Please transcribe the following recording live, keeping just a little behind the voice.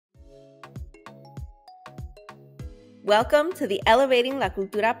Welcome to the Elevating La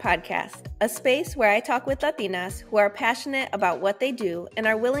Cultura podcast, a space where I talk with Latinas who are passionate about what they do and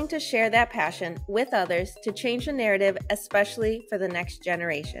are willing to share that passion with others to change the narrative, especially for the next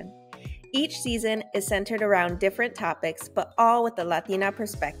generation. Each season is centered around different topics, but all with a Latina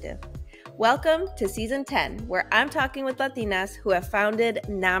perspective. Welcome to Season 10, where I'm talking with Latinas who have founded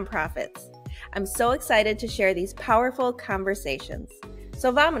nonprofits. I'm so excited to share these powerful conversations.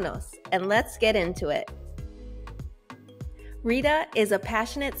 So vámonos, and let's get into it. Rita is a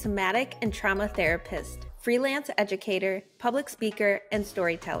passionate somatic and trauma therapist, freelance educator, public speaker, and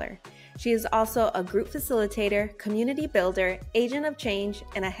storyteller. She is also a group facilitator, community builder, agent of change,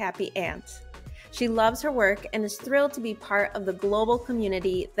 and a happy aunt. She loves her work and is thrilled to be part of the global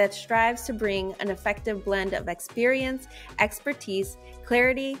community that strives to bring an effective blend of experience, expertise,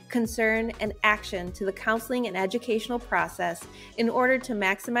 clarity, concern, and action to the counseling and educational process in order to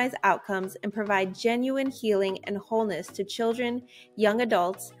maximize outcomes and provide genuine healing and wholeness to children, young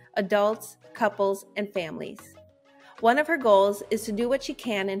adults, couples, and families. One of her goals is to do what she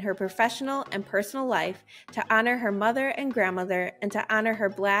can in her professional and personal life to honor her mother and grandmother and to honor her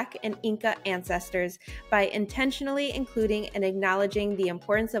Black and Inca ancestors by intentionally including and acknowledging the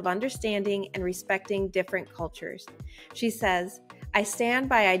importance of understanding and respecting different cultures. She says, "I stand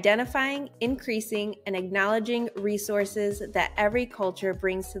by identifying, increasing, and acknowledging resources that every culture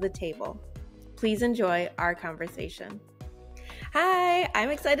brings to the table." Please enjoy our conversation. Hi, I'm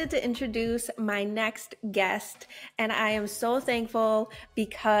excited to introduce my next guest, and I am so thankful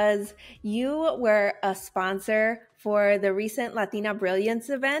because you were a sponsor for the recent Latina Brilliance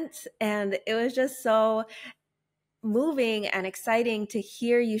event, and it was just so moving and exciting to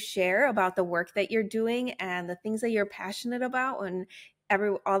hear you share about the work that you're doing and the things that you're passionate about when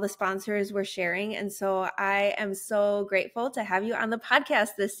all the sponsors were sharing. And so I am so grateful to have you on the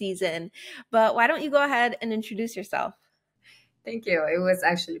podcast this season. But why don't you go ahead and introduce yourself? Thank you. It was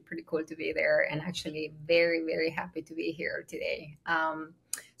actually pretty cool to be there and actually very, very happy to be here today.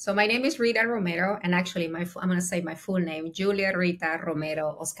 So my name is Rita Romero, and actually I'm going to say my full name, Julia Rita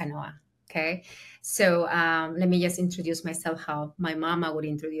Romero Oscanoa. Okay. So let me just introduce myself how my mama would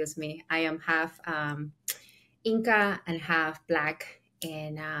introduce me. I am half Inca and half Black.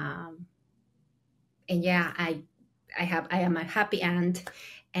 And yeah, I am a happy aunt.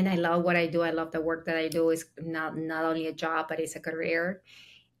 And I love what I do. I love the work that I do. It's not only a job, but it's a career.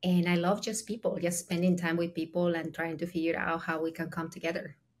 And I love just people, just spending time with people and trying to figure out how we can come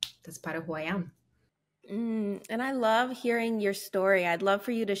together. That's part of who I am. And I love hearing your story. I'd love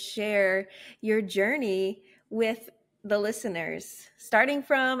for you to share your journey with the listeners, starting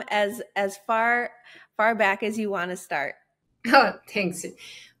from as far back as you want to start. Oh, thanks.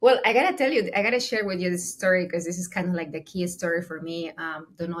 Well, I gotta share with you this story because this is kind of like the key story for me.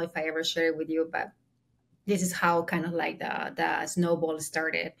 Don't know if I ever share it with you, but this is how kind of like the snowball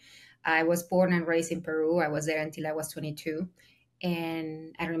started. I was born and raised in Peru. I was there until I was 22.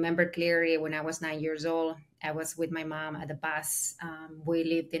 And I remember clearly when I was 9 years old, I was with my mom at the bus. We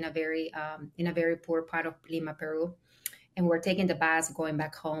lived in a very poor part of Lima, Peru. And we're taking the bus going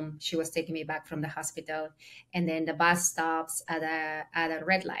back home. She was taking me back from the hospital. And then the bus stops at a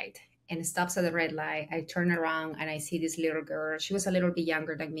red light. And it stops at the red light. I turn around and I see this little girl. She was a little bit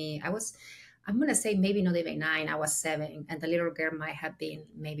younger than me. I'm going to say maybe not even 9. I was 7. And the little girl might have been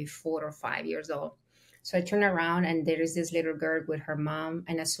maybe 4 or 5 years old. So I turn around and there is this little girl with her mom.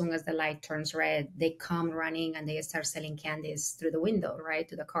 And as soon as the light turns red, they come running and they start selling candies through the window, right,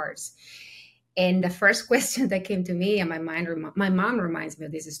 to the cars. And the first question that came to me, and my mom reminds me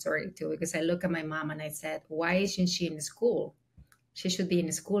of this story too, because I look at my mom and I said, why isn't she in school? She should be in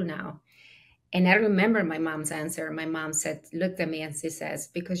school now. And I remember my mom's answer. My mom looked at me and she says,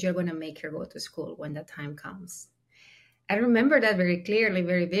 because you're going to make her go to school when the time comes. I remember that very clearly,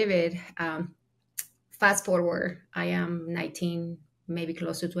 very vivid. Fast forward, I am 19, maybe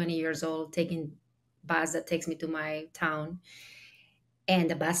close to 20 years old, taking bus that takes me to my town. And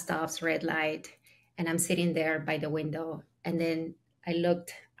the bus stops, red light, and I'm sitting there by the window. And then I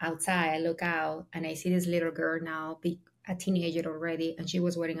looked outside, I look out, and I see this little girl now, a teenager already, and she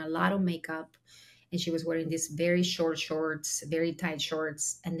was wearing a lot of makeup, and she was wearing these very short shorts, very tight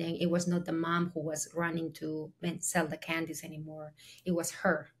shorts. And then it was not the mom who was running to sell the candies anymore. It was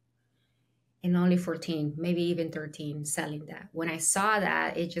her. And only 14, maybe even 13, selling that. When I saw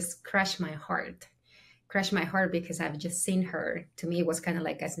that, it just crushed my heart because I've just seen her. To me, it was kind of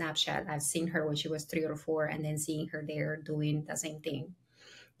like a snapshot. I've seen her when she was 3 or 4 and then seeing her there doing the same thing.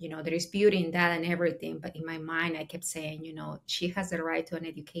 You know, there is beauty in that and everything. But in my mind, I kept saying, you know, she has the right to an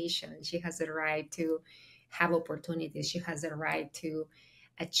education. She has the right to have opportunities. She has the right to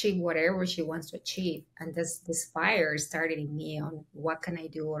achieve whatever she wants to achieve. And this fire started in me on what can I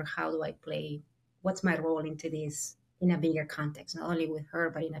do, or how do I play, what's my role into this in a bigger context, not only with her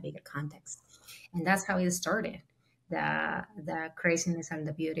but in a bigger context. And that's how it started, the craziness and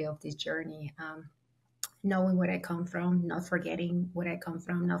the beauty of this journey. Knowing where I come from, not forgetting where I come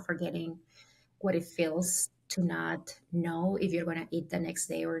from, not forgetting what it feels to not know if you're going to eat the next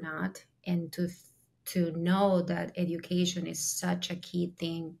day or not, and to know that education is such a key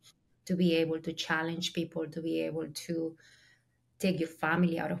thing, to be able to challenge people, to be able to take your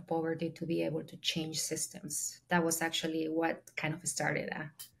family out of poverty, to be able to change systems. That was actually what kind of started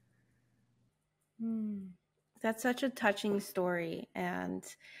that. That's such a touching story, and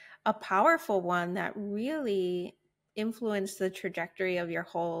a powerful one that really influenced the trajectory of your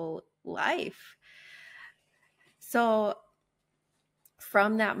whole life. So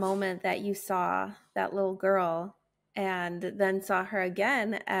from that moment that you saw that little girl and then saw her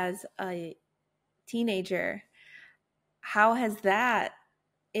again as a teenager, how has that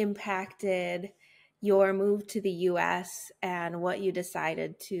impacted your move to the US and what you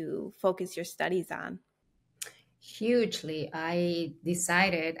decided to focus your studies on? Hugely. I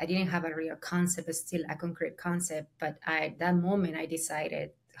decided, I didn't have a real concept, but still a concrete concept, but that moment I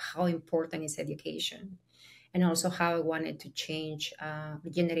decided how important is education, and also how I wanted to change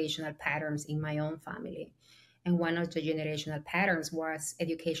generational patterns in my own family. And one of the generational patterns was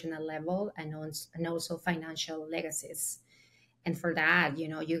educational level, and also financial legacies. And for that,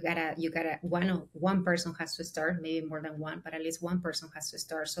 you gotta one person has to start, maybe more than one, but at least one person has to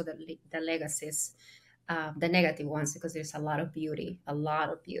start, so that the legacies, the negative ones, because there's a lot of beauty,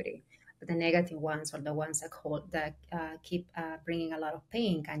 but the negative ones, or the ones that keep bringing a lot of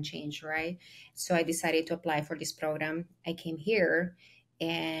pain, can change, right? So I decided to apply for this program. I came here,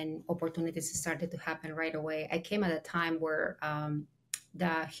 and opportunities started to happen right away. I came at a time where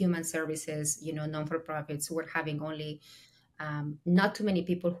the human services, non-for-profits, were having only not too many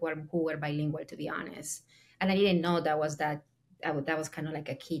people who were bilingual, to be honest. And I didn't know that was kind of like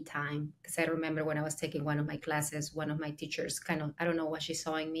a key time, because I remember when I was taking one of my classes, one of my teachers kind of, I don't know what she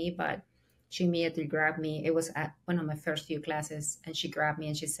saw in me, but she immediately grabbed me. It was at one of my first few classes, and she grabbed me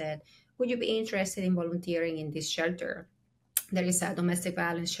and she said, "Would you be interested in volunteering in this shelter? There is a domestic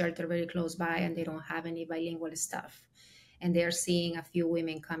violence shelter very close by, and they don't have any bilingual stuff. And they're seeing a few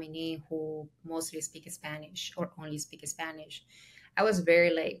women coming in who mostly speak Spanish or only speak Spanish." I was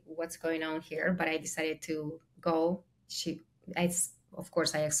very like, what's going on here? But I decided to go. I, of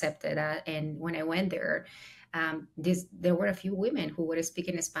course, I accepted that. And when I went there, there were a few women who were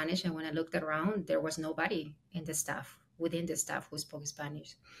speaking Spanish. And when I looked around, there was nobody within the staff who spoke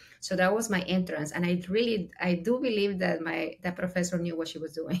Spanish. So that was my entrance. And I do believe that that professor knew what she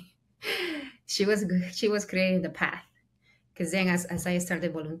was doing. She was creating the path, because then as I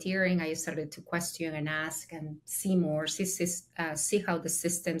started volunteering, I started to question and ask and see more, see how the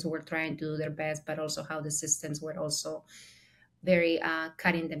systems were trying to do their best, but also how the systems were also very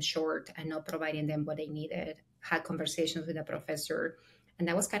cutting them short and not providing them what they needed. Had conversations with the professor, and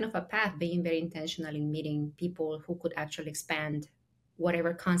that was kind of a path, being very intentional in meeting people who could actually expand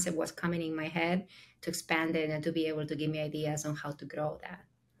whatever concept was coming in my head, to expand it and to be able to give me ideas on how to grow that.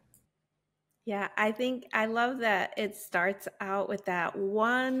 Yeah, I think I love that it starts out with that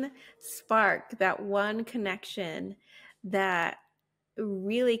one spark, that one connection that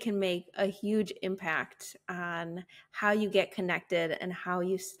really can make a huge impact on how you get connected and how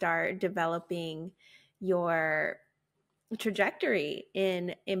you start developing your trajectory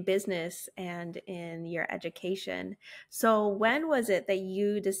in business and in your education. So when was it that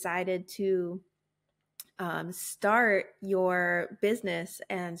you decided to start your business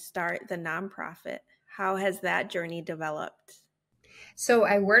and start the nonprofit? How has that journey developed? So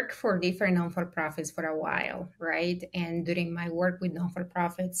I worked for different non-for-profits for a while, right? And during my work with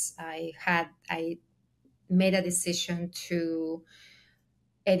non-for-profits, I made a decision to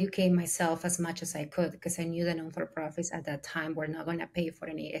educate myself as much as I could, because I knew the non-for-profits at that time were not going to pay for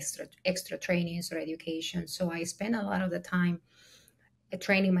any extra trainings or education. So I spent a lot of the time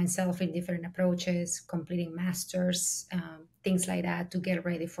training myself in different approaches, completing masters, things like that, to get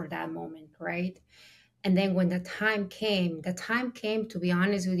ready for that moment, right? And then when the time came, to be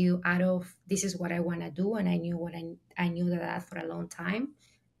honest with you, out of this is what I want to do. And I knew that for a long time,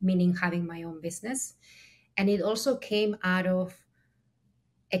 meaning having my own business. And it also came out of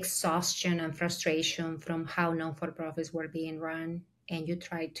exhaustion and frustration from how non-for-profits were being run. And you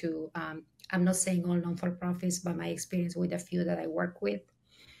try to, I'm not saying all non-for-profits, but my experience with a few that I work with,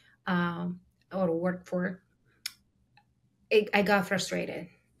 or work for, I got frustrated.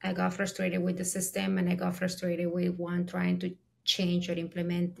 I got frustrated with the system, and I got frustrated with one trying to change or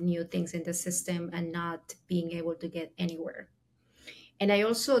implement new things in the system and not being able to get anywhere. And I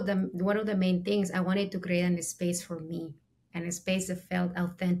also, one of the main things, I wanted to create a space for me, and a space that felt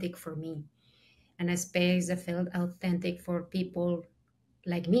authentic for me, and a space that felt authentic for people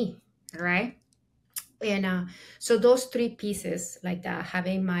like me, right? And so those three pieces, like that,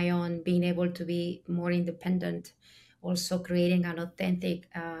 having my own, being able to be more independent, also creating an authentic,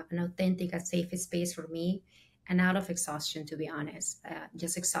 a safe space for me, and out of exhaustion, to be honest,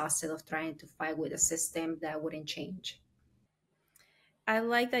 just exhausted of trying to fight with a system that wouldn't change. I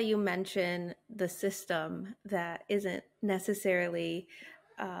like that you mention the system that isn't necessarily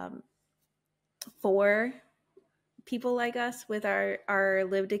for people like us with our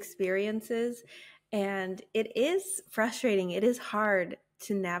lived experiences. And it is frustrating. It is hard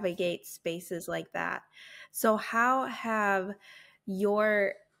to navigate spaces like that. So how have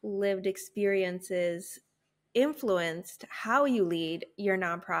your lived experiences influenced how you lead your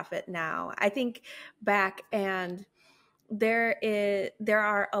nonprofit now? I think back, and there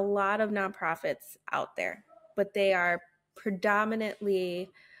are a lot of nonprofits out there, but they are predominantly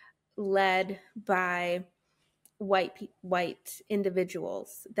led by white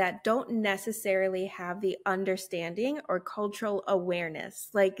individuals that don't necessarily have the understanding or cultural awareness.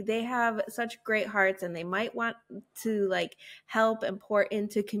 Like, they have such great hearts and they might want to like help and pour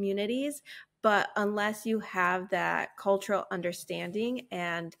into communities, but unless you have that cultural understanding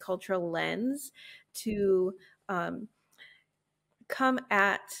and cultural lens to come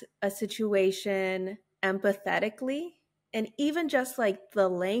at a situation empathetically, and even just like the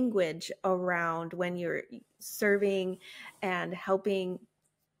language around when you're serving and helping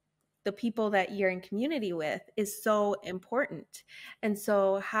the people that you're in community with is so important. And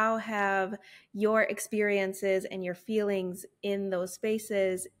so how have your experiences and your feelings in those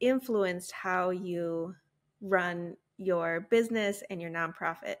spaces influenced how you run your business and your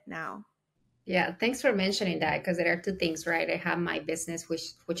nonprofit now? Yeah, thanks for mentioning that, because there are two things, right? I have my business,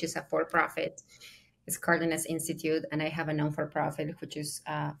 which is a for-profit. It's Cardenas Institute, and I have a non-for-profit, which is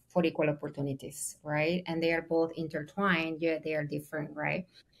for equal opportunities, right? And they are both intertwined, yet they are different, right?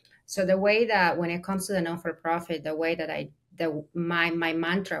 So the way that when it comes to the non-for-profit, the way that my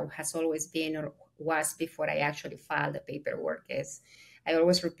mantra has always been, or was before I actually filed the paperwork, is I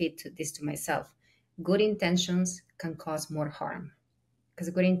always repeat this to myself: good intentions can cause more harm,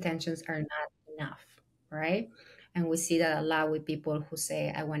 because good intentions are not enough, right? And we see that a lot with people who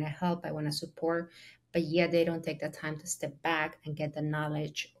say, I want to help, I want to support, but yet they don't take the time to step back and get the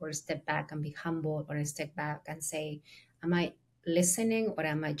knowledge, or step back and be humble, or step back and say, am I listening, or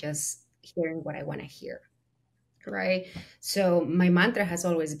am I just hearing what I want to hear? Right. So my mantra has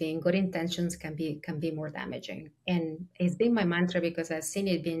always been good intentions can be more damaging. And it's been my mantra because I've seen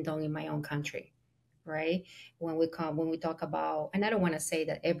it being done in my own country, right? When we talk about, and I don't want to say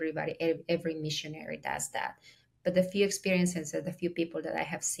that every missionary does that, but the few experiences and the few people that I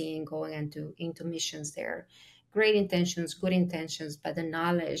have seen going into missions there, great intentions, good intentions, but the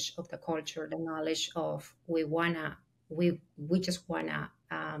knowledge of the culture, the knowledge of we just wanna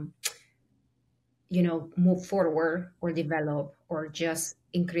move forward or develop or just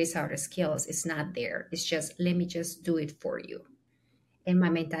increase our skills, it's not there. It's just, let me just do it for you. And my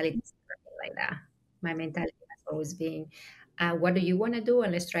mentality is like that. My mentality has always been, what do you want to do?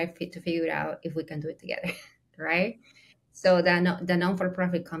 And let's try to figure out if we can do it together. Right? So the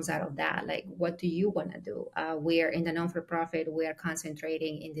non-for-profit comes out of that. Like, what do you want to do? We are in the non-for-profit. We are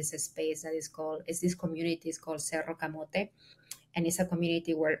concentrating in this space that is this community is called Cerro Camote, and it's a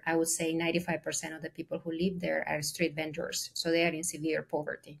community where I would say 95% of the people who live there are street vendors. So they are in severe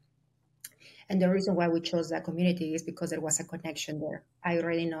poverty. And the reason why we chose that community is because there was a connection there. I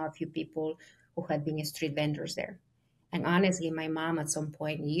already know a few people who had been street vendors there. And honestly, my mom at some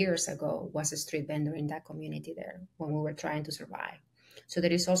point years ago was a street vendor in that community there when we were trying to survive. So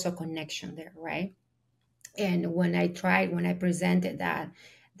there is also a connection there, right? And when I presented that,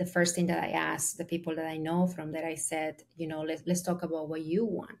 the first thing that I asked the people that I know from there, I said, let's talk about what you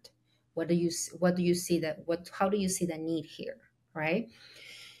want. What do you see how do you see the need here, right?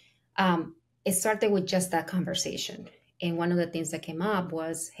 It started with just that conversation. And one of the things that came up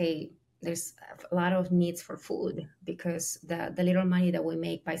was, hey, there's a lot of needs for food, because the little money that we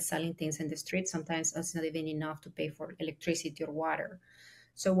make by selling things in the street, sometimes it's not even enough to pay for electricity or water.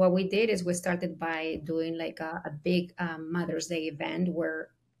 So what we did is we started by doing like a big Mother's Day event where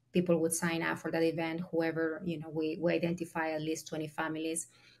people would sign up for that event. Whoever, we identify at least 20 families,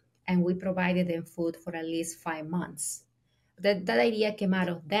 and we provided them food for at least 5 months. That idea came out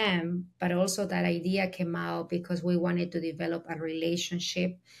of them, but also that idea came out because we wanted to develop a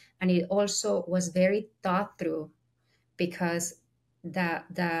relationship, and it also was very thought through, because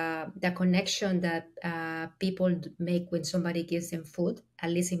the connection that people make when somebody gives them food,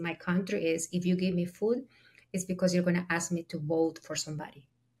 at least in my country, is if you give me food, it's because you're going to ask me to vote for somebody,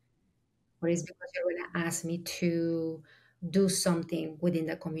 or it's because you're going to ask me to do something within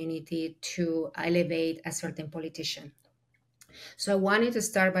the community to elevate a certain politician. So I wanted to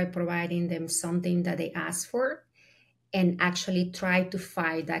start by providing them something that they asked for, and actually try to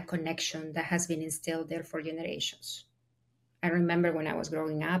find that connection that has been instilled there for generations. I remember when I was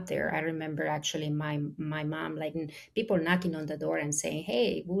growing up there, I remember actually my mom, like people knocking on the door and saying,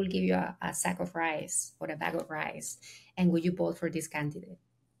 "Hey, we will give you a sack of rice or a bag of rice, and will you vote for this candidate?"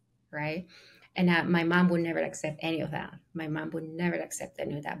 Right? And my mom would never accept any of that. My mom would never accept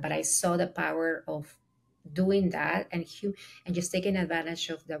any of that. But I saw the power of doing that, and just taking advantage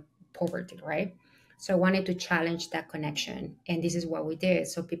of the poverty, right? So I wanted to challenge that connection, and this is what we did.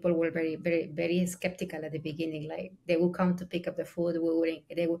 So people were very, very, very skeptical at the beginning. Like they would come to pick up the food,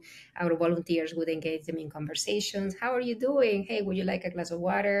 our volunteers would engage them in conversations. How are you doing? Hey, would you like a glass of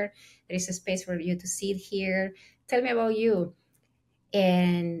water? There is a space for you to sit here. Tell me about you.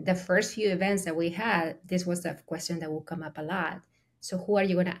 And the first few events that we had, this was the question that would come up a lot. So who are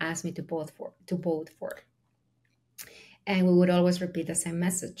you going to ask me to vote for? And we would always repeat the same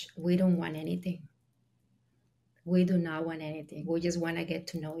message. We don't want anything. We do not want anything. We just want to get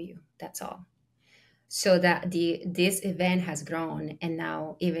to know you. That's all. So that this event has grown, and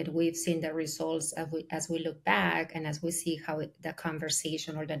now even we've seen the results as we look back, and as we see how the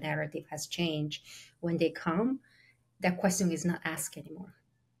conversation or the narrative has changed. When they come, the question is not asked anymore.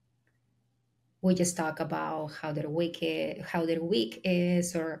 We just talk about how their week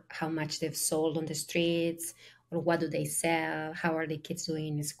is, or how much they've sold on the streets, or what do they sell, how are the kids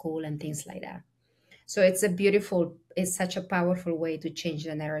doing in school, and things like that. So it's such a powerful way to change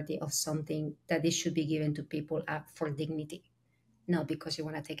the narrative of something that it should be given to people up for dignity, not because you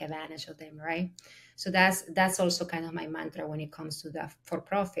want to take advantage of them, right? So that's also kind of my mantra when it comes to the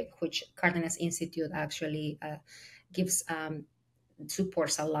for-profit, which Cardenas Institute actually gives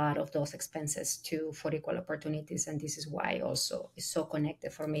supports a lot of those expenses to for equal opportunities, and this is why also it's so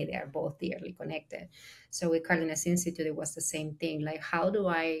connected for me. They are both dearly connected. So with Cardenas Institute, it was the same thing. Like how do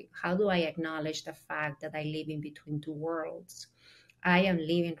I acknowledge the fact that I live in between two worlds? I am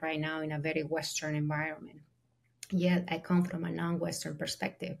living right now in a very Western environment, yet I come from a non-Western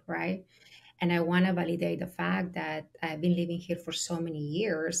perspective, right? And I want to validate the fact that I've been living here for so many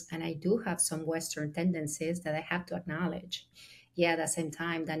years, and I do have some Western tendencies that I have to acknowledge. Yeah, at the same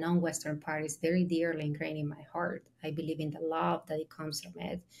time, the non Western part is very dearly ingrained in my heart. I believe in the love that it comes from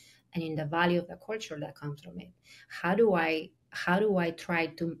it, and in the value of the culture that comes from it. How do I try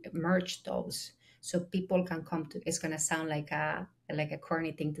to merge those so people can come to? It's gonna sound like a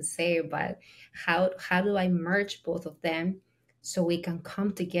corny thing to say, but how do I merge both of them so we can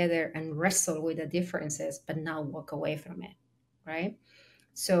come together and wrestle with the differences but not walk away from it, right?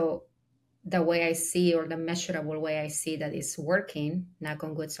 So the way I see, or the measurable way I see that it's working, knock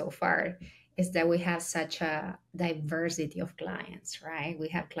on good so far, is that we have such a diversity of clients, right? We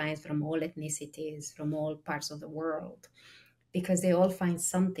have clients from all ethnicities, from all parts of the world, because they all find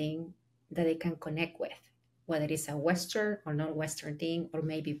something that they can connect with, whether it's a Western or non-Western thing, or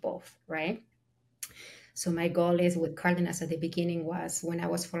maybe both, right? So my goal is with Cardenas at the beginning was, when I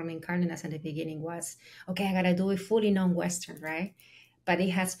was forming Cardenas at the beginning was, okay, I gotta do it fully non-Western, right? But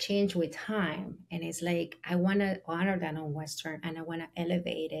it has changed with time, and it's like I want to honor that non-Western, and I want to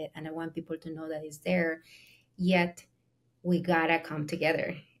elevate it, and I want people to know that it's there. Yet we gotta come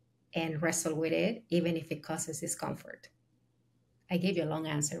together and wrestle with it, even if it causes discomfort. I gave you a long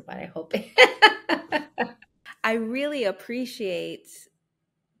answer, but I hope it. I really appreciate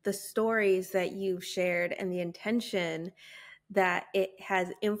the stories that you've shared and the intention that it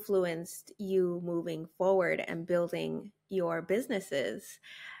has influenced you moving forward and building your businesses.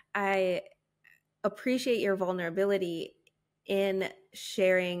 I appreciate your vulnerability in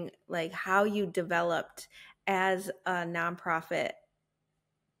sharing like how you developed as a nonprofit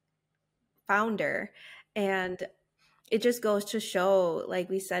founder. And it just goes to show, like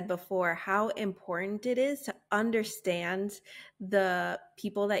we said before, how important it is to understand the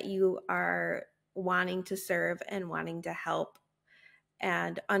people that you are wanting to serve and wanting to help,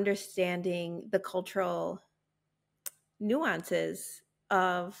 and understanding the cultural nuances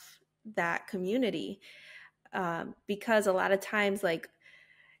of that community. Because a lot of times, like,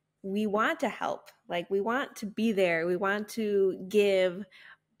 we want to help, like we want to be there, we want to give,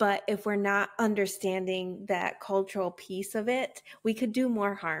 but if we're not understanding that cultural piece of it, we could do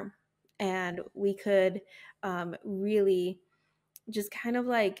more harm, and we could really just kind of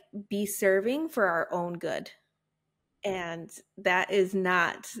like be serving for our own good. And that is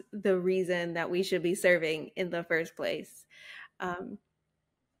not the reason that we should be serving in the first place. Um,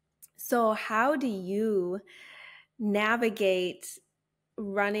 so, how do you navigate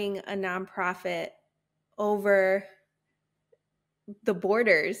running a nonprofit over the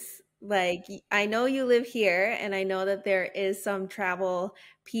borders? Like, I know you live here, and I know that there is some travel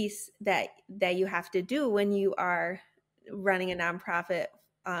piece that you have to do when you are running a nonprofit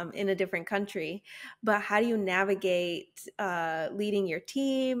in a different country. But how do you navigate leading your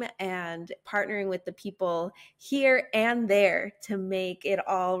team and partnering with the people here and there to make it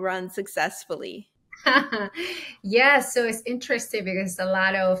all run successfully? Yeah, so it's interesting because a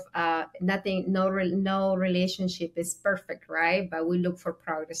lot of nothing, no relationship is perfect, right? But we look for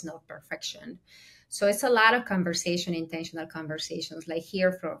progress, not perfection. So it's a lot of conversation, intentional conversations. Like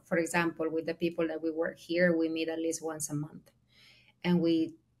here, for example, with the people that we work here, we meet at least once a month, and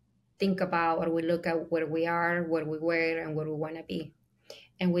we think about or we look at where we are, where we were, and where we want to be.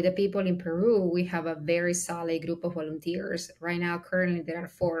 And with the people in Peru, we have a very solid group of volunteers. Right now, currently, there are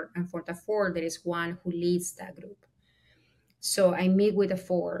four. And for the four, there is one who leads that group. So I meet with the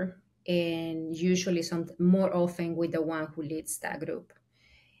four and usually some more often with the one who leads that group.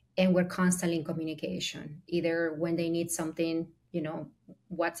 And we're constantly in communication, either when they need something,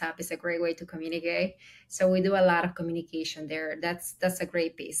 WhatsApp is a great way to communicate. So we do a lot of communication there. That's a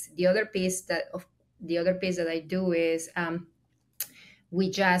great piece. The other piece that I do is we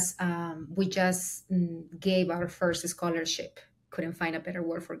just gave our first scholarship. Couldn't find a better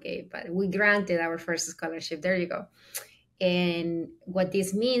word for gave, but we granted our first scholarship. There you go. And what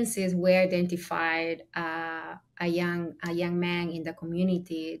this means is we identified a young man in the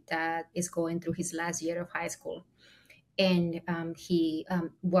community that is going through his last year of high school. And he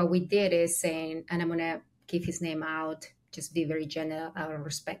what we did is saying, and I'm gonna give his name out, just be very general out of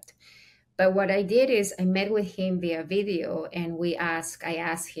respect. But what I did is I met with him via video, and I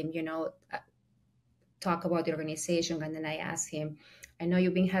asked him, talk about the organization, and then I asked him, I know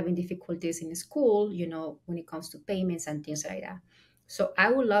you've been having difficulties in school, when it comes to payments and things like that. So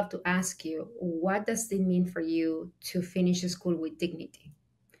I would love to ask you, what does it mean for you to finish school with dignity?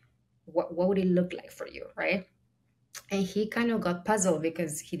 What would it look like for you, right? And he kind of got puzzled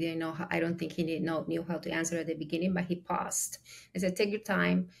because he didn't know how, I don't think he knew how to answer at the beginning, but he paused. I said, take your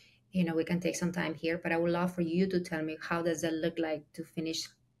time. We can take some time here, but I would love for you to tell me, how does that look like to finish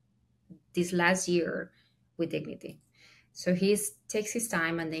this last year with dignity? So he takes his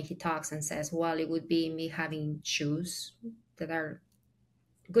time, and then he talks and says, well, it would be me having shoes that are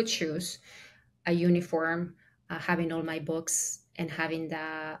good shoes, a uniform, having all my books, and having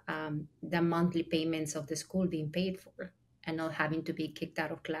the monthly payments of the school being paid for, and not having to be kicked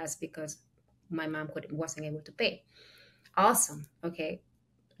out of class because my mom wasn't able to pay. Awesome. Okay.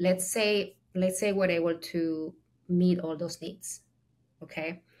 Let's say we're able to meet all those needs.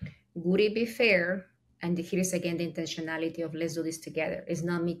 Okay. Would it be fair? And here is again the intentionality of, let's do this together. It's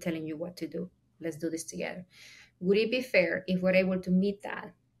not me telling you what to do. Let's do this together. Would it be fair if we're able to meet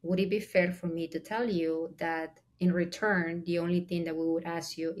that? Would it be fair for me to tell you that in return, the only thing that we would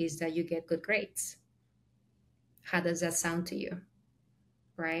ask you is that you get good grades? How does that sound to you?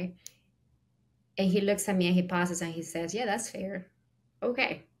 Right? And he looks at me and he pauses and he says, yeah, that's fair.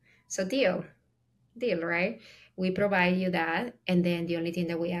 Okay. So deal, right? We provide you that. And then the only thing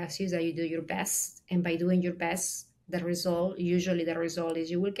that we ask you is that you do your best. And by doing your best, usually the result is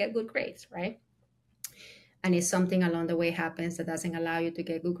you will get good grades, right? And if something along the way happens that doesn't allow you to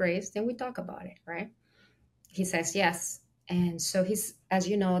get good grades, then we talk about it, right? He says yes. And so as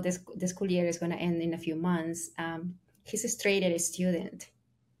you know, the school year is going to end in a few months. He's a straight A student.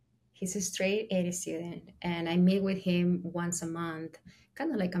 He's a straight A student. And I meet with him once a month,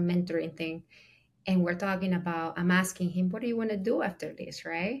 kind of like a mentoring thing. And we're talking about, I'm asking him, what do you want to do after this,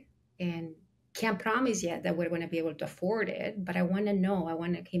 right? And can't promise yet that we're going to be able to afford it, but I want to know, I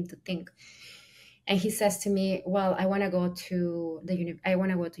want him to think. And he says to me, well, I want to go to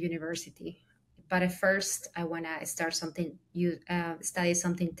university, but at first I want to start something, study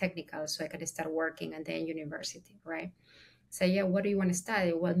something technical so I can start working, and then university, right? So yeah, what do you want to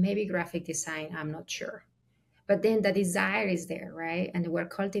study? Well, maybe graphic design, I'm not sure. But then the desire is there, right? And we're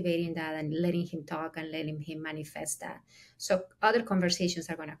cultivating that and letting him talk and letting him manifest that. So other conversations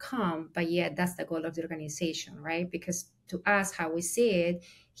are going to come, but yeah, that's the goal of the organization, right? Because to us, how we see it,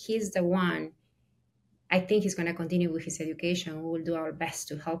 he's the one. I think he's going to continue with his education. We will do our best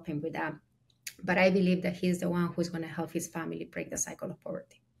to help him with that. But I believe that he's the one who's going to help his family break the cycle of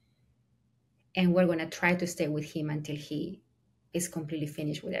poverty. And we're going to try to stay with him until he is completely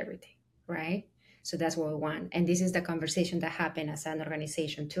finished with everything, right? So that's what we want. And this is the conversation that happened as an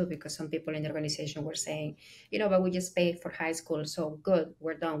organization too, because some people in the organization were saying, but we just paid for high school. So good,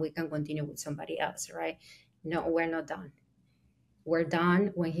 we're done. We can continue with somebody else, right? No, we're not done. We're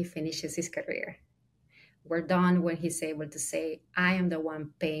done when he finishes his career. We're done when he's able to say, I am the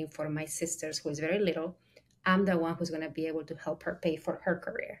one paying for my sister's, who is very little. I'm the one who's going to be able to help her pay for her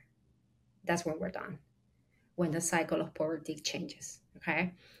career. That's when we're done, when the cycle of poverty changes.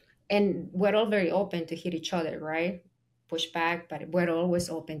 Okay. And we're all very open to hear each other, right? Push back, but we're always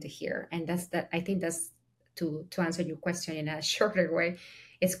open to hear. And that's that. I think that's to answer your question in a shorter way.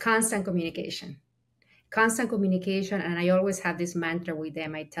 It's constant communication. Constant communication. And I always have this mantra with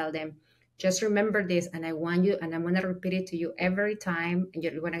them. I tell them, just remember this, and I want you, and I'm going to repeat it to you every time, and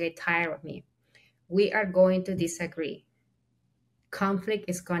you're going to get tired of me. We are going to disagree. Conflict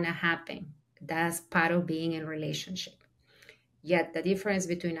is going to happen. That's part of being in a relationship. Yet the difference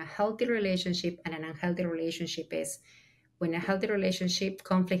between a healthy relationship and an unhealthy relationship is, when a healthy relationship,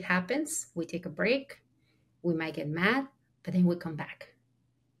 conflict happens, we take a break, we might get mad, but then we come back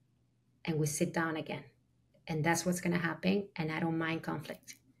and we sit down again. And that's what's going to happen. And I don't mind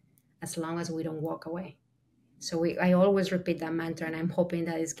conflict as long as we don't walk away. So I always repeat that mantra, and I'm hoping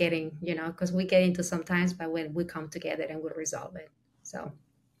that it's getting, because we get into sometimes, but when we come together and we resolve it. So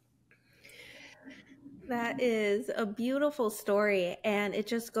that is a beautiful story. And it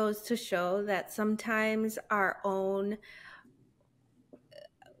just goes to show that sometimes our own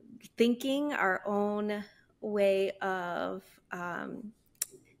thinking, our own way of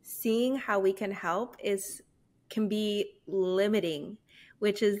seeing how we can help can be limiting,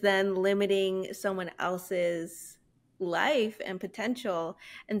 which is then limiting someone else's life and potential.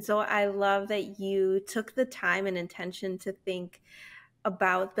 And so I love that you took the time and intention to think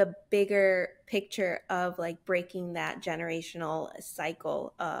about the bigger picture of like breaking that generational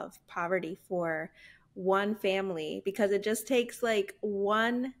cycle of poverty for one family, because it just takes like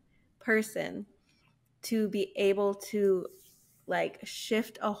one person to be able to like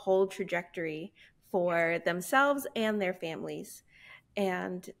shift a whole trajectory for themselves and their families.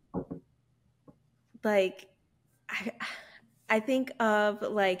 And like I think of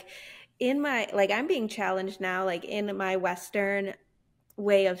like in my, like I'm being challenged now, like in my Western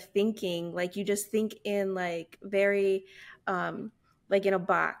way of thinking, like you just think in like very like in a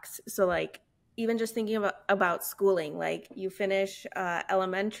box. So like even just thinking about schooling, like you finish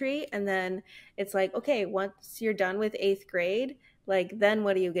elementary, and then it's like, okay, once you're done with 8th grade, like then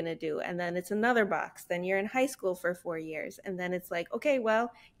what are you going to do? And then it's another box. Then you're in high school for 4 years, and then it's like, okay,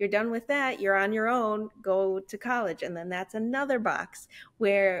 well, you're done with that, you're on your own, go to college. And then that's another box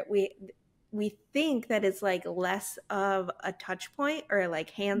where we think that it's like less of a touch point or like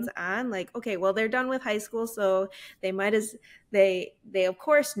hands on, like, okay, well, they're done with high school, so they might as they of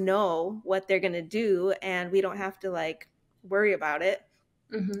course know what they're going to do, and we don't have to like worry about it.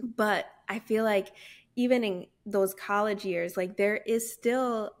 mm-hmm. But I feel like even in those college years, like there is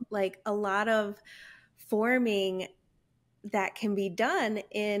still like a lot of forming that can be done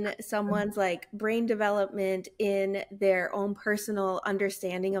in someone's like brain development, in their own personal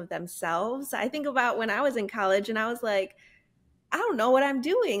understanding of themselves. I think about when I was in college and I was like, I don't know what I'm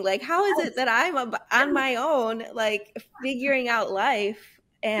doing. Like, how is it that I'm on my own, like figuring out life?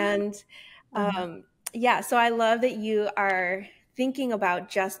 And yeah, so I love that you are thinking about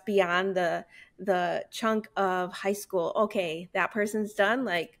just beyond the chunk of high school. Okay, that person's done,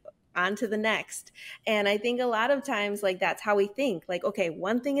 like on to the next. And I think a lot of times like that's how we think. Like, okay,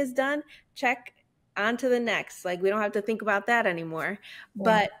 one thing is done, check, on to the next. Like we don't have to think about that anymore. Yeah.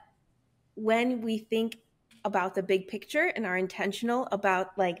 But when we think about the big picture and are intentional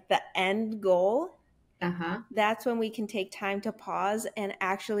about like the end goal, that's when we can take time to pause and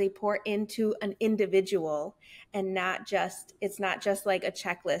actually pour into an individual, and it's not just like a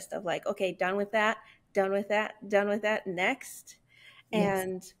checklist of like, okay, done with that, done with that, done with that, next. Yes.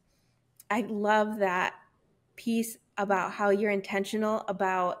 And I love that piece about how you're intentional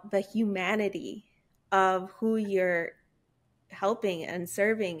about the humanity of who you're helping and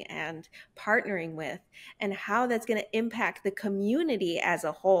serving and partnering with, and how that's going to impact the community as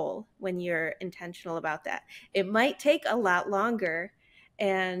a whole when you're intentional about that. It might take a lot longer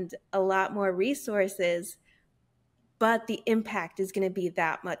and a lot more resources, but the impact is going to be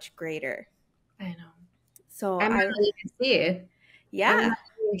that much greater. I know. So I might not even see it. Yeah. I might not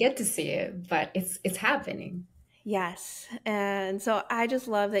even get to see it, but it's happening. Yes. And so I just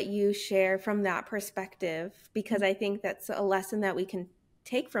love that you share from that perspective, because I think that's a lesson that we can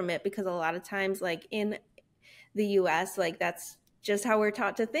take from it, because a lot of times like in the US, like that's just how we're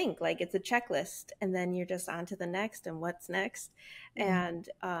taught to think. Like it's a checklist and then you're just on to the next and what's next. And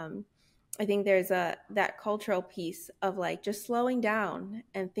I think there's that cultural piece of like just slowing down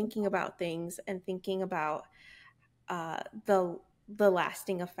and thinking about things and thinking about the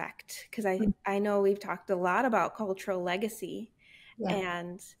lasting effect, because I know we've talked a lot about cultural legacy, Yeah,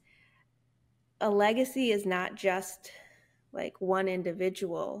 and a legacy is not just like one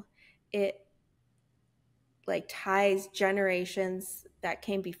individual. It like ties generations that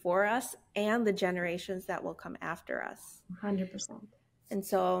came before us and the generations that will come after us. 100%. And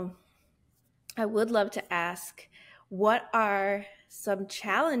so I would love to ask, what are some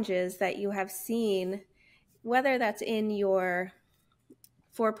challenges that you have seen, whether that's in your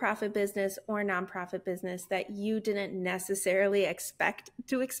for-profit business or nonprofit business, that you didn't necessarily expect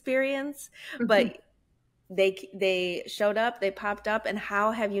to experience, but they showed up, they popped up, and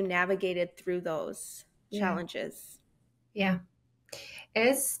how have you navigated through those Yeah, challenges? yeah.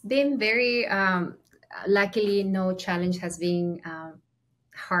 It's been very, luckily, no challenge has been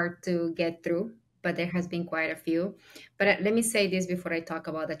hard to get through, but there has been quite a few. But let me say this before I talk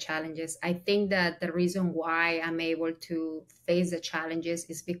about the challenges. I think that the reason why I'm able to face the challenges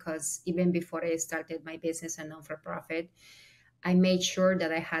is because even before I started my business and non for profit, I made sure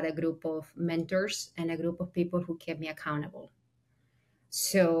that I had a group of mentors and a group of people who kept me accountable.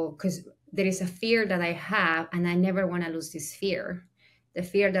 So, because there is a fear that I have, and I never want to lose this fear. The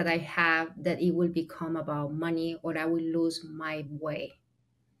fear that I have that it will become about money or I will lose my way.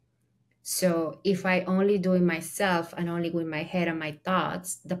 So, if I only do it myself and only with my head and my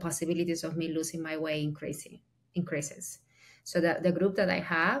thoughts, the possibilities of me losing my way increases. So, the group that I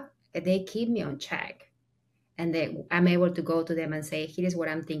have, they keep me on check, and I'm able to go to them and say, here is what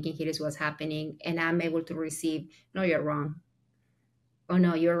I'm thinking, here is what's happening, and I'm able to receive, no, you're wrong, oh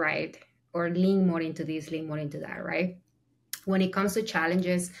no, you're right, or lean more into this, lean more into that, right? When it comes to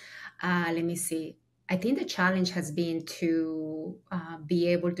challenges, let me see. I think the challenge has been to be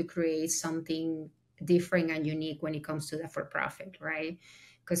able to create something different and unique when it comes to the for profit, right?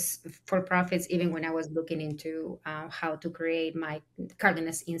 Because for profits, even when I was looking into how to create my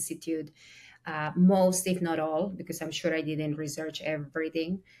Cardenas Institute, most, if not all, because I'm sure I didn't research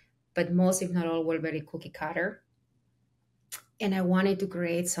everything, but most, if not all, were very cookie cutter. And I wanted to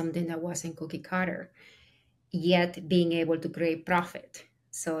create something that wasn't cookie cutter, yet being able to create profit.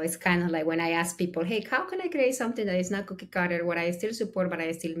 So it's kind of like when I ask people, hey, how can I create something that is not cookie cutter, what I still support, but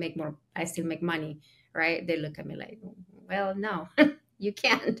I still make more, I still make money, right? They look at me like, well, no, you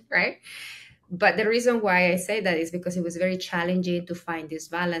can't, right? But the reason why I say that is because it was very challenging to find this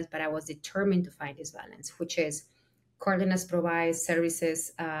balance, but I was determined to find this balance, which is Cardenas provides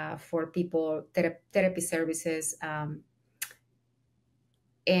services for people, therapy services,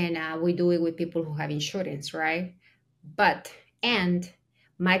 and we do it with people who have insurance, right? But, and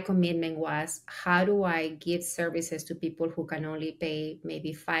my commitment was, how do I give services to people who can only pay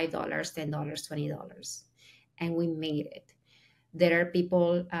maybe $5, $10, $20? And we made it. There are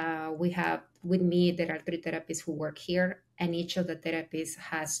people, we have with me, there are 3 therapists who work here, and each of the therapists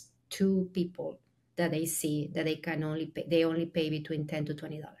has 2 people that they see that they only pay between $10 to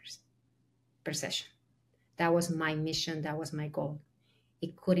 $20 per session. That was my mission, that was my goal.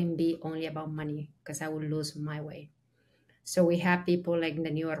 It couldn't be only about money because I would lose my way. So we have people like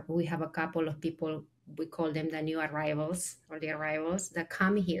we have a couple of people, we call them the new arrivals or the arrivals that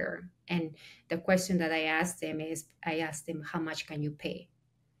come here. And the question that I ask them is, I ask them, how much can you pay?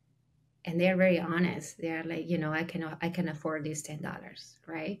 And they're very honest. They're like, I can afford this $10,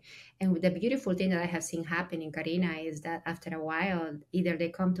 right? And the beautiful thing that I have seen happen in Karina is that after a while, either they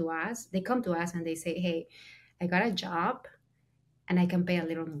come to us and they say, hey, I got a job and I can pay a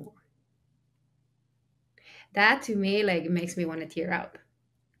little more. That to me like makes me want to tear up,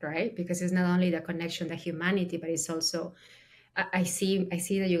 right? Because it's not only the connection, the humanity, but it's also I see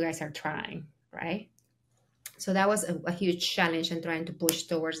that you guys are trying, right? So that was a huge challenge, and trying to push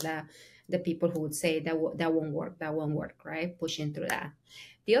towards the people who would say that won't work, that won't work, right? Pushing through that.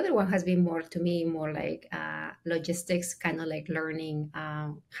 The other one has been more to me more like logistics, kind of like learning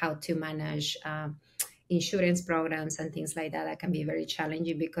how to manage insurance programs and things like that. That can be very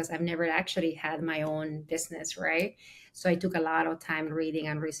challenging because I've never actually had my own business, right? So I took a lot of time reading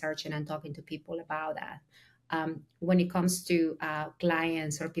and researching and talking to people about that. When it comes to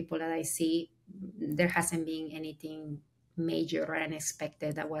clients or people that I see, there hasn't been anything major or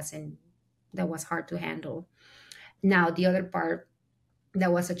unexpected that was hard to handle. Now the other part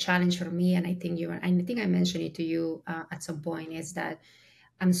that was a challenge for me, and I think I mentioned it to you at some point, is that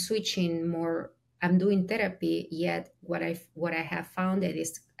I'm switching more. I'm doing therapy, yet what I have found it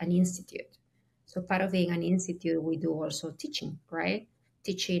is an institute. So part of being an institute, we do also teaching, right?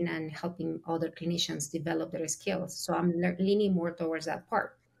 Teaching and helping other clinicians develop their skills. So I'm leaning more towards that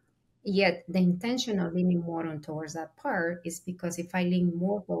part. Yet the intention of leaning more on towards that part is because if I lean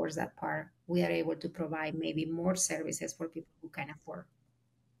more towards that part, we are able to provide maybe more services for people who can afford.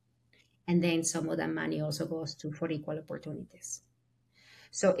 And then some of that money also goes to for equal opportunities.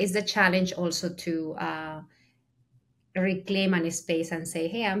 So it's the challenge also to reclaim an space and say,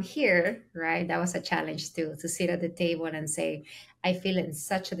 hey, I'm here, right? That was a challenge too, to sit at the table and say, I feel in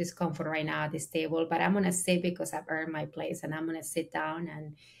such a discomfort right now at this table, but I'm going to sit because I've earned my place and I'm going to sit down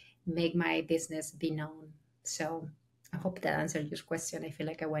and make my business be known. So I hope that answered your question. I feel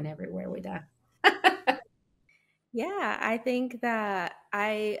like I went everywhere with that. Yeah, I think that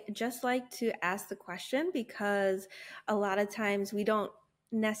I just like to ask the question because a lot of times we don't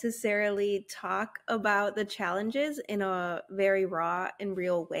necessarily talk about the challenges in a very raw and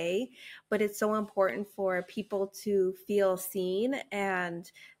real way, but it's so important for people to feel seen and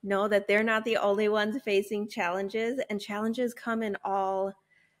know that they're not the only ones facing challenges, and challenges come in all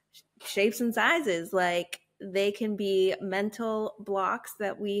shapes and sizes. Like they can be mental blocks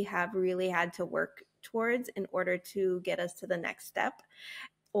that we have really had to work towards in order to get us to the next step,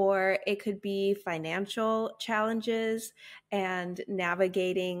 or it could be financial challenges and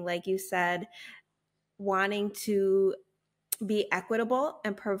navigating, like you said, wanting to be equitable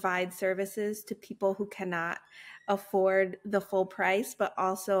and provide services to people who cannot afford the full price, but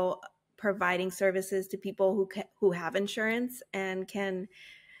also providing services to people who have insurance and can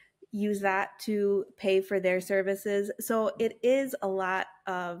use that to pay for their services. So it is a lot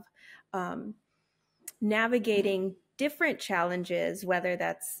of um, navigating different challenges, whether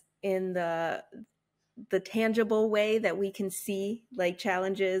that's in the tangible way that we can see, like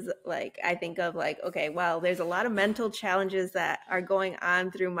challenges, like I think of like, okay, well, there's a lot of mental challenges that are going on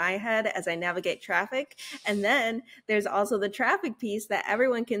through my head as I navigate traffic. And then there's also the traffic piece that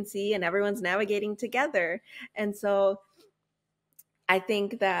everyone can see and everyone's navigating together. And so I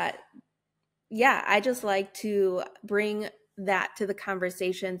think that, yeah, I just like to bring that to the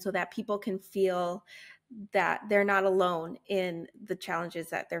conversation so that people can feel that they're not alone in the challenges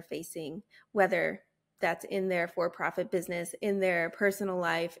that they're facing, whether that's in their for-profit business, in their personal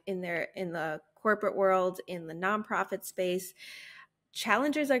life, in the corporate world, in the nonprofit space.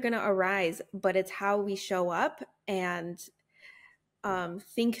 Challenges are going to arise, but it's how we show up and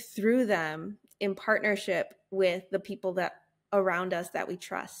think through them in partnership with the people that around us that we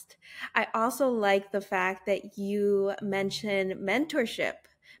trust. I also like the fact that you mention mentorship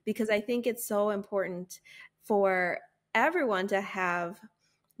because I think it's so important for everyone to have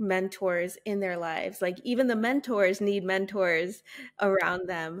mentors in their lives. Like even the mentors need mentors around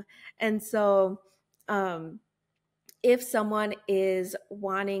them. And so if someone is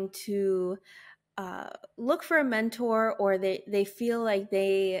wanting to look for a mentor, or they feel like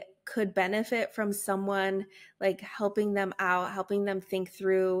they could benefit from someone like helping them out, helping them think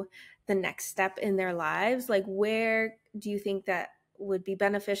through the next step in their lives, like where do you think that would be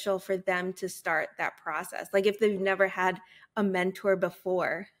beneficial for them to start that process, like if they've never had a mentor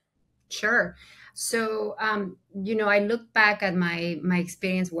before? Sure. So, I look back at my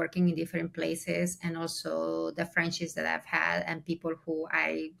experience working in different places, and also the friendships that I've had and people who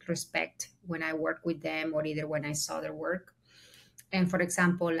I respect when I work with them or either when I saw their work. And for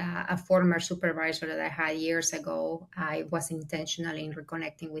example, a former supervisor that I had years ago, I was intentional in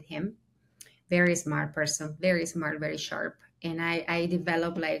reconnecting with him. Very smart person, very smart, very sharp. And I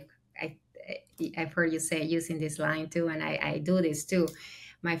developed like, I've heard you say using this line too, and I do this too.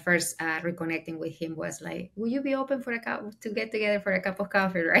 My first reconnecting with him was like, will you be open for a cup to get together for a cup of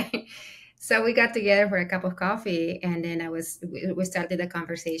coffee, right? So we got together for a cup of coffee, and then we started a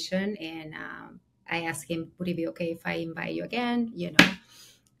conversation, and I asked him, would it be okay if I invite you again?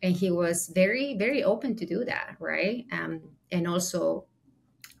 And he was very, very open to do that, right? And also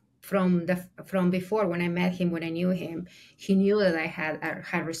from before, when I met him, when I knew him, he knew that I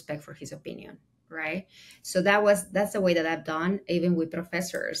had respect for his opinion, right? So that's the way that I've done, even with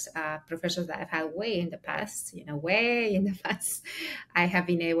professors that I've had way in the past, way in the past. I have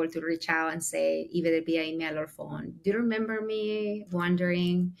been able to reach out and say, either via email or phone, do you remember me?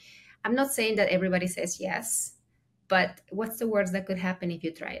 Wondering. I'm not saying that everybody says yes, but what's the worst that could happen if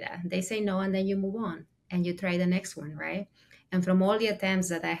you try that? They say no, and then you move on and you try the next one, right? And from all the attempts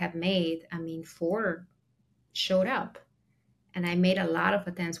that I have made, I mean, four showed up. And I made a lot of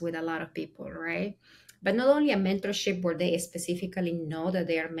attempts with a lot of people, right? But not only a mentorship where they specifically know that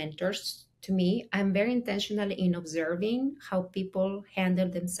they are mentors to me, I'm very intentional in observing how people handle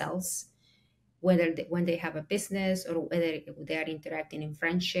themselves, when they have a business or whether they are interacting in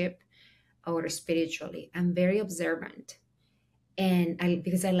friendship or spiritually. I'm very observant, and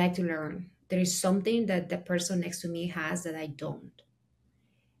because I like to learn. There is something that the person next to me has that I don't,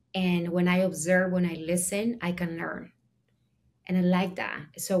 And when I observe, when I listen, I can learn. And I like that.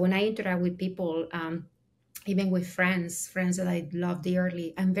 So when I interact with people, even with friends that I love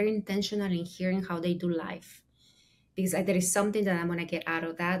dearly, I'm very intentional in hearing how they do life, because there is something that I'm gonna get out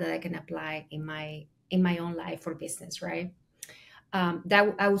of that I can apply in my own life or business, right?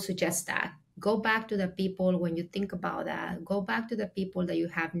 That I would suggest that go back to the people when you think about that. Go back to the people that you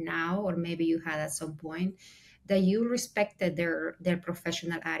have now, or maybe you had at some point, that you respected their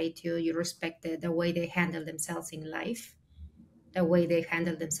professional attitude, you respected the way they handle themselves in life, the way they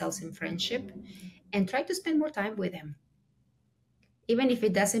handle themselves in friendship, and try to spend more time with them. Even if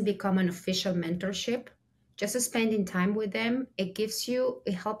it doesn't become an official mentorship, just spending time with them, it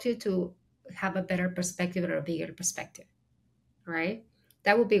helps you to have a better perspective or a bigger perspective, right?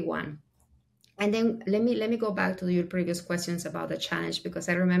 That would be one. And then let me go back to your previous questions about the challenge, because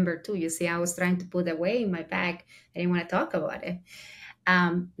I remember too, you see, I was trying to put away in my bag. I didn't want to talk about it.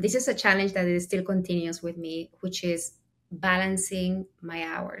 This is a challenge that is still continuous with me, which is balancing my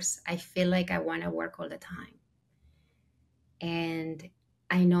hours. I feel like I want to work all the time. And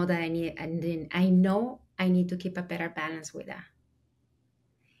I know that I know I need to keep a better balance with that.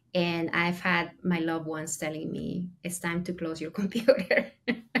 And I've had my loved ones telling me it's time to close your computer.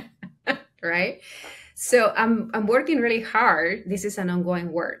 Right? So I'm working really hard. This is an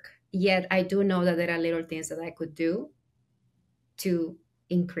ongoing work. Yet I do know that there are little things that I could do to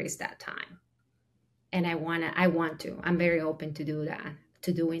increase that time. And I want to. I'm very open to do that,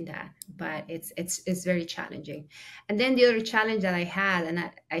 to doing that. But it's very challenging. And then the other challenge that I had, and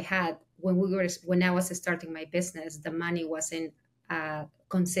I had when I was starting my business, the money wasn't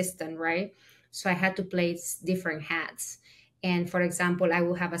consistent, right? So I had to place different hats. And for example, I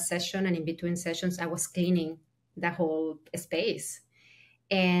will have a session, and in between sessions, I was cleaning the whole space.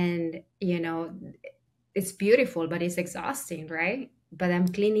 And it's beautiful, but it's exhausting, right? But I'm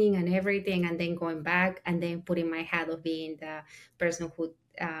cleaning and everything, and then going back, and then putting my hat of being the person who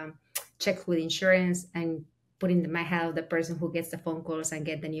checks with insurance, and putting my hat of the person who gets the phone calls and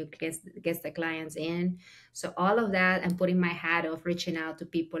gets the clients in. So all of that, and putting my hat of reaching out to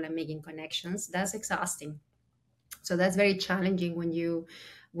people and making connections, that's exhausting. So that's very challenging when you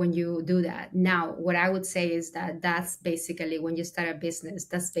do that. Now what I would say is that that's basically, when you start a business,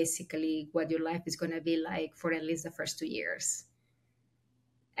 that's basically what your life is going to be like for at least the first 2 years.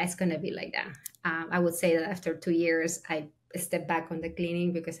 It's going to be like that. I would say that after 2 years I step back on the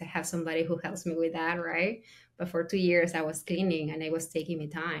cleaning, because I have somebody who helps me with that, right? But for 2 years I was cleaning, and it was taking me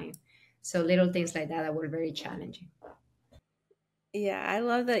time. So little things like that were very challenging. Yeah, I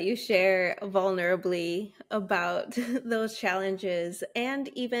love that you share vulnerably about those challenges and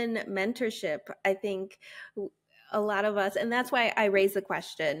even mentorship. I think a lot of us, and that's why I raise the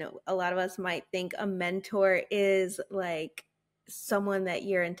question, a lot of us might think a mentor is like someone that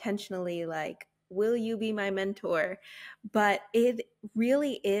you're intentionally like, will you be my mentor? But it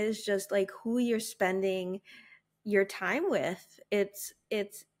really is just like who you're spending your time with. It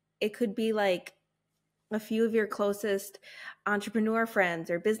could be like a few of your closest entrepreneur friends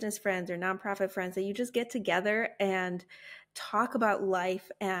or business friends or nonprofit friends that you just get together and talk about life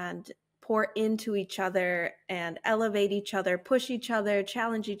and pour into each other and elevate each other, push each other,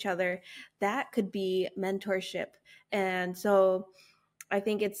 challenge each other. That could be mentorship. And so I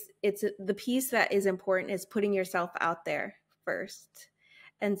think it's the piece that is important is putting yourself out there first.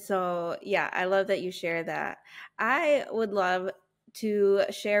 And so, yeah, I love that you share that. I would love to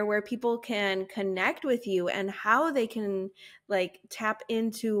share where people can connect with you and how they can like tap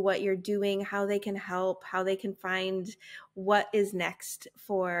into what you're doing, how they can help, how they can find what is next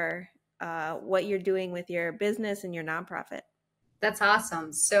for what you're doing with your business and your nonprofit. That's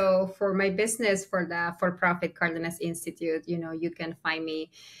awesome. So for my business, for the for-profit Cardenas Institute, you can find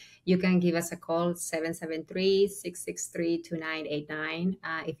me. You can give us a call, 773-663-2989,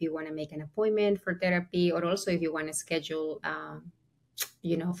 if you want to make an appointment for therapy, or also if you want to schedule,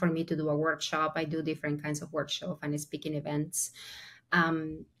 for me to do a workshop. I do different kinds of workshop and speaking events.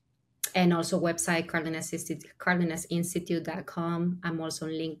 And also website, cardenasinstitute.com. I'm also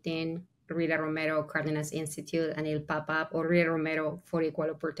on LinkedIn, Rita Romero Cardenas Institute, and it'll pop up, or Rita Romero for Equal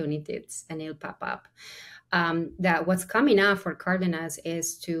Opportunities, and it'll pop up. That what's coming up for Cardenas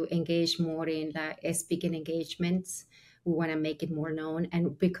is to engage more in the speaking engagements. We want to make it more known,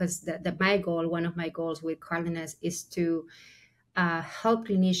 and because one of my goals with Cardenas is to help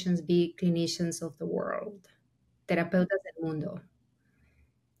clinicians be clinicians of the world, terapeutas del mundo.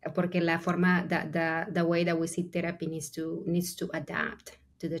 Porque la forma, the way that we see therapy needs to adapt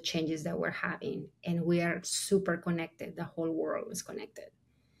to the changes that we're having, and we are super connected. The whole world is connected,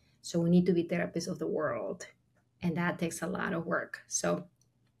 so we need to be therapists of the world, and that takes a lot of work. So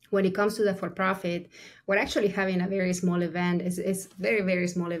When it comes to the for-profit, we're actually having a very small event. It's very, very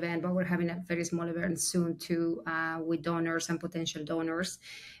small event, but we're having a very small event soon too, with donors and potential donors,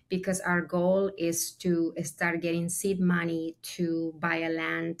 because our goal is to start getting seed money to buy a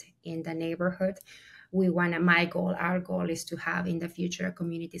land in the neighborhood. Our goal is to have in the future a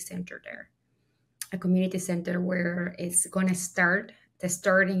community center there. A community center where it's going to start. The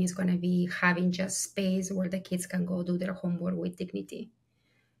starting is going to be having just space where the kids can go do their homework with dignity,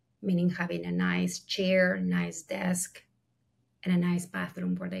 meaning having a nice chair, nice desk, and a nice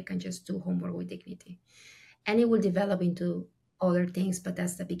bathroom where they can just do homework with dignity. And it will develop into other things, but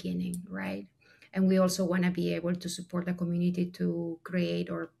that's the beginning, right? And we also want to be able to support the community to create,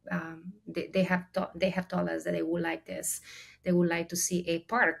 or they have told us that they would like this. They would like to see a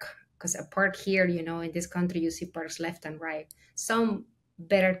park, because a park here, in this country, you see parks left and right. Some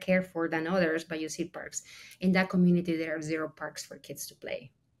better cared for than others, but you see parks. In that community, there are 0 parks for kids to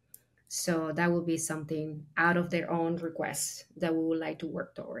play. So that will be something out of their own requests that we would like to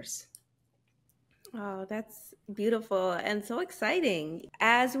work towards. Oh, that's beautiful and so exciting.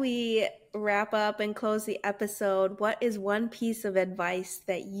 As we wrap up and close the episode, what is one piece of advice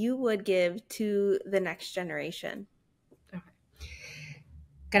that you would give to the next generation?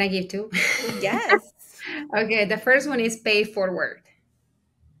 Can I give 2? Yes. Okay, the first one is pay forward.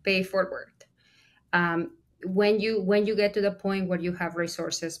 Pay forward. When you get to the point where you have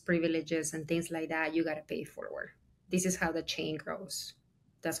resources, privileges, and things like that, you got to pay forward. This is how the chain grows.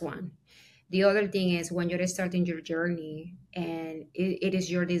 That's one. The other thing is, when you're starting your journey and it is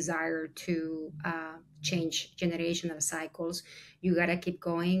your desire to change generational cycles, you got to keep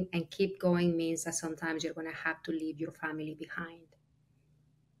going. And keep going means that sometimes you're going to have to leave your family behind,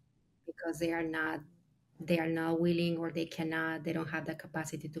 because they are not willing, or they don't have the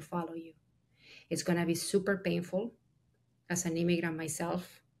capacity to follow you. It's going to be super painful. As an immigrant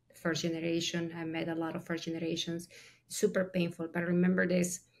myself, first generation, I met a lot of first generations, super painful. But remember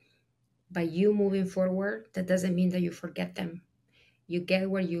this, by you moving forward, that doesn't mean that you forget them. You get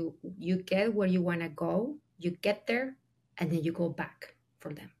where you want to go, you get there, and then you go back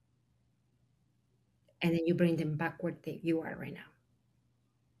for them. And then you bring them back where you are right now.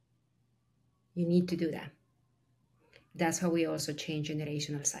 You need to do that. That's how we also change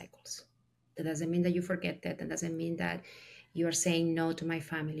generational cycles. That doesn't mean that you forget that. That doesn't mean that you are saying no to my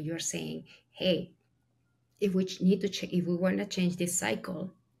family. You are saying, hey, if we want to change this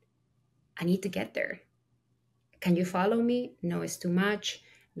cycle, I need to get there. Can you follow me? No, it's too much.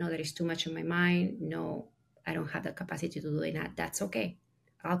 No, there is too much in my mind. No, I don't have the capacity to do that. That's okay.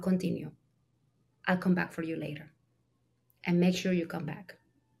 I'll continue. I'll come back for you later. And make sure you come back.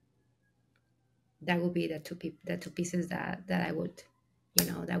 That would be the two pieces that I would,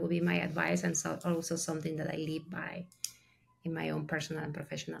 that would be my advice, and so also something that I live by in my own personal and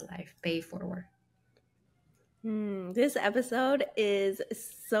professional life. Pay forward. This episode is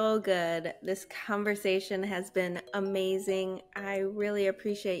so good. This conversation has been amazing. I really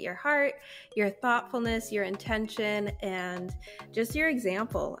appreciate your heart, your thoughtfulness, your intention, and just your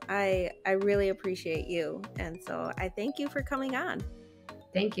example. I really appreciate you. And so I thank you for coming on.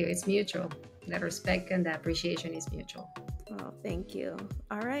 Thank you. It's mutual. The respect and the appreciation is mutual. Oh, thank you.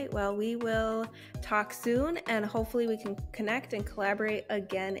 All right. Well, we will talk soon, and hopefully we can connect and collaborate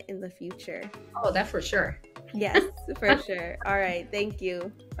again in the future. Oh, that for sure. Yes, for sure. All right. Thank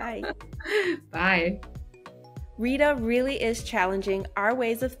you. Bye. Bye. Rita really is challenging our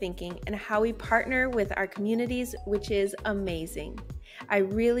ways of thinking and how we partner with our communities, which is amazing. I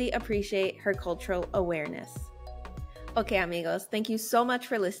really appreciate her cultural awareness. Okay, amigos, thank you so much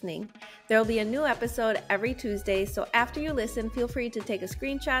for listening. There will be a new episode every Tuesday, so after you listen, feel free to take a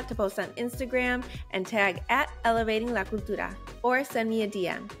screenshot to post on Instagram and tag @ElevatingLaCultura, or send me a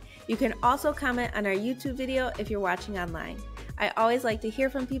DM. You can also comment on our YouTube video if you're watching online. I always like to hear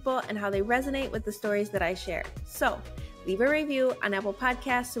from people and how they resonate with the stories that I share. So leave a review on Apple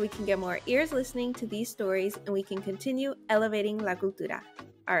Podcasts so we can get more ears listening to these stories and we can continue elevating la cultura.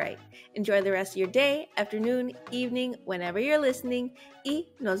 All right, enjoy the rest of your day, afternoon, evening, whenever you're listening, y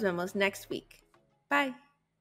nos vemos next week. Bye.